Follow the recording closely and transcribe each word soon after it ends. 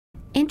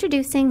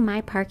Introducing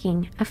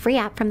MyParking, a free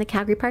app from the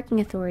Calgary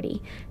Parking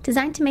Authority,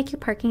 designed to make your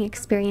parking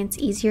experience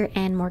easier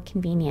and more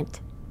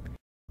convenient.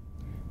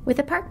 With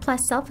a Park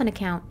Plus cell phone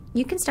account,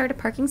 you can start a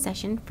parking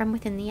session from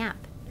within the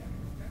app.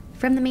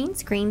 From the main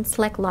screen,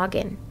 select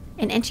Login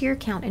and enter your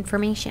account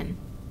information.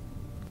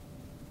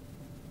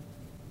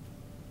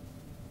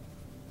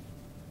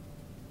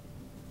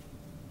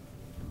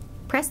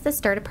 Press the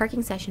Start a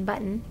Parking Session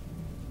button,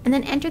 and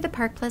then enter the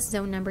Park Plus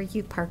zone number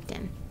you parked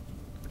in.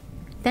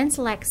 Then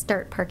select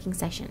Start Parking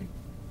Session.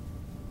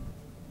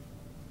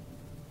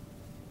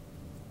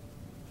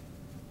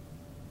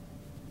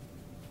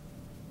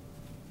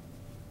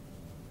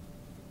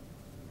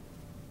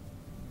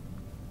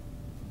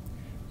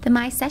 The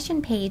My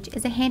Session page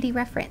is a handy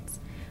reference,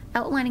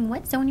 outlining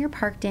what zone you're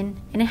parked in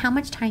and how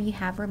much time you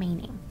have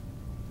remaining.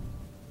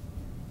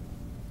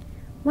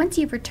 Once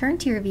you've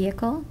returned to your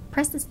vehicle,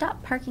 press the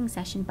Stop Parking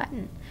Session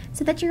button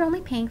so that you're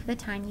only paying for the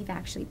time you've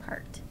actually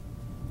parked.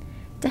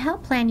 To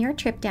help plan your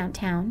trip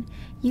downtown,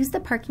 use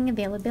the Parking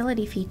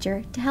Availability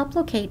feature to help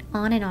locate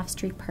on and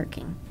off-street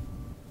parking.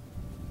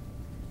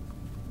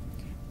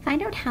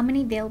 Find out how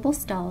many available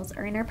stalls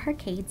are in our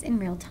parkades in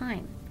real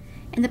time.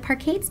 In the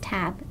Parkades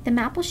tab, the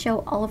map will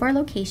show all of our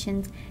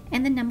locations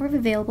and the number of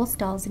available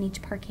stalls in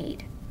each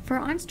parkade. For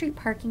on-street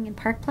parking and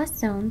Park Plus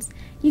zones,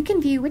 you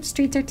can view which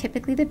streets are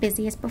typically the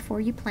busiest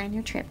before you plan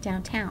your trip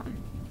downtown.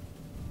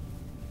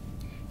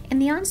 In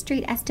the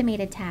On-Street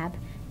Estimated tab,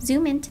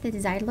 zoom into the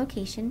desired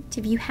location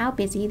to view how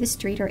busy the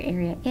street or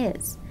area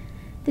is.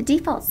 The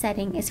default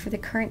setting is for the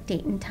current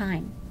date and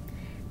time,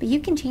 but you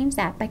can change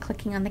that by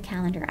clicking on the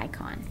calendar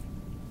icon.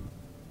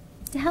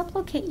 To help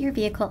locate your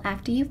vehicle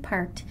after you've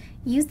parked,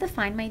 use the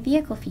Find My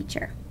Vehicle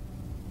feature.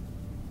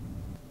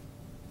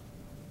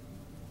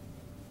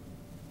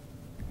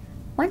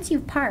 Once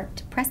you've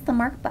parked, press the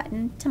Mark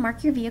button to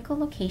mark your vehicle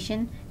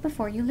location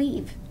before you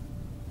leave.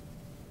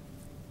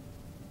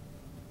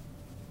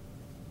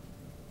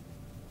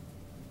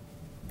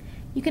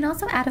 You can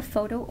also add a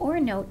photo or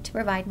a note to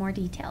provide more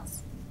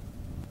details.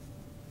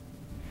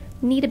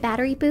 Need a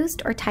battery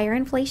boost or tire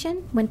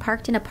inflation when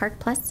parked in a Park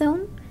Plus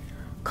zone?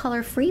 Call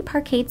our free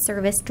ParkAid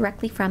service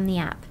directly from the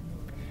app.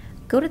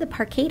 Go to the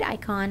ParkAid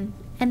icon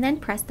and then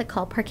press the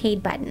Call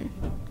ParkAid button.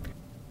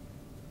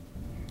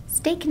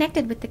 Stay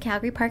connected with the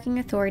Calgary Parking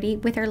Authority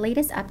with our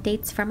latest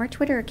updates from our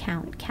Twitter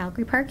account,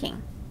 Calgary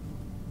Parking.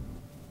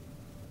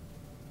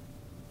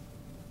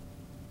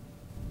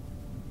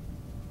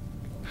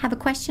 Have a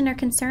question or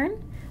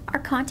concern? Our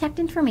contact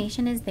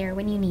information is there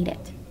when you need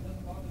it.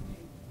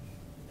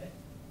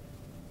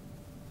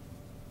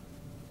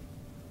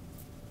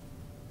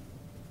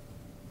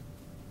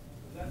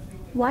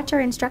 Watch our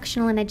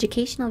instructional and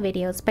educational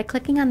videos by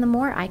clicking on the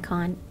More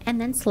icon and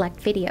then select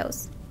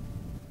Videos.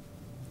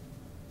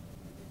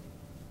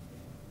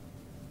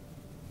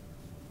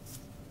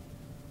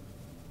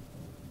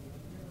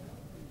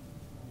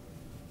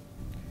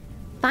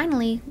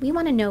 Finally, we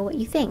want to know what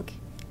you think.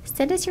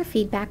 Send us your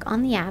feedback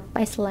on the app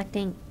by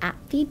selecting App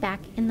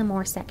Feedback in the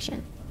More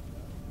section.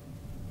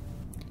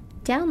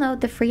 Download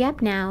the free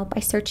app now by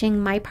searching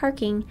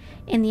MyParking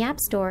in the App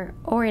Store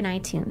or in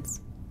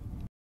iTunes.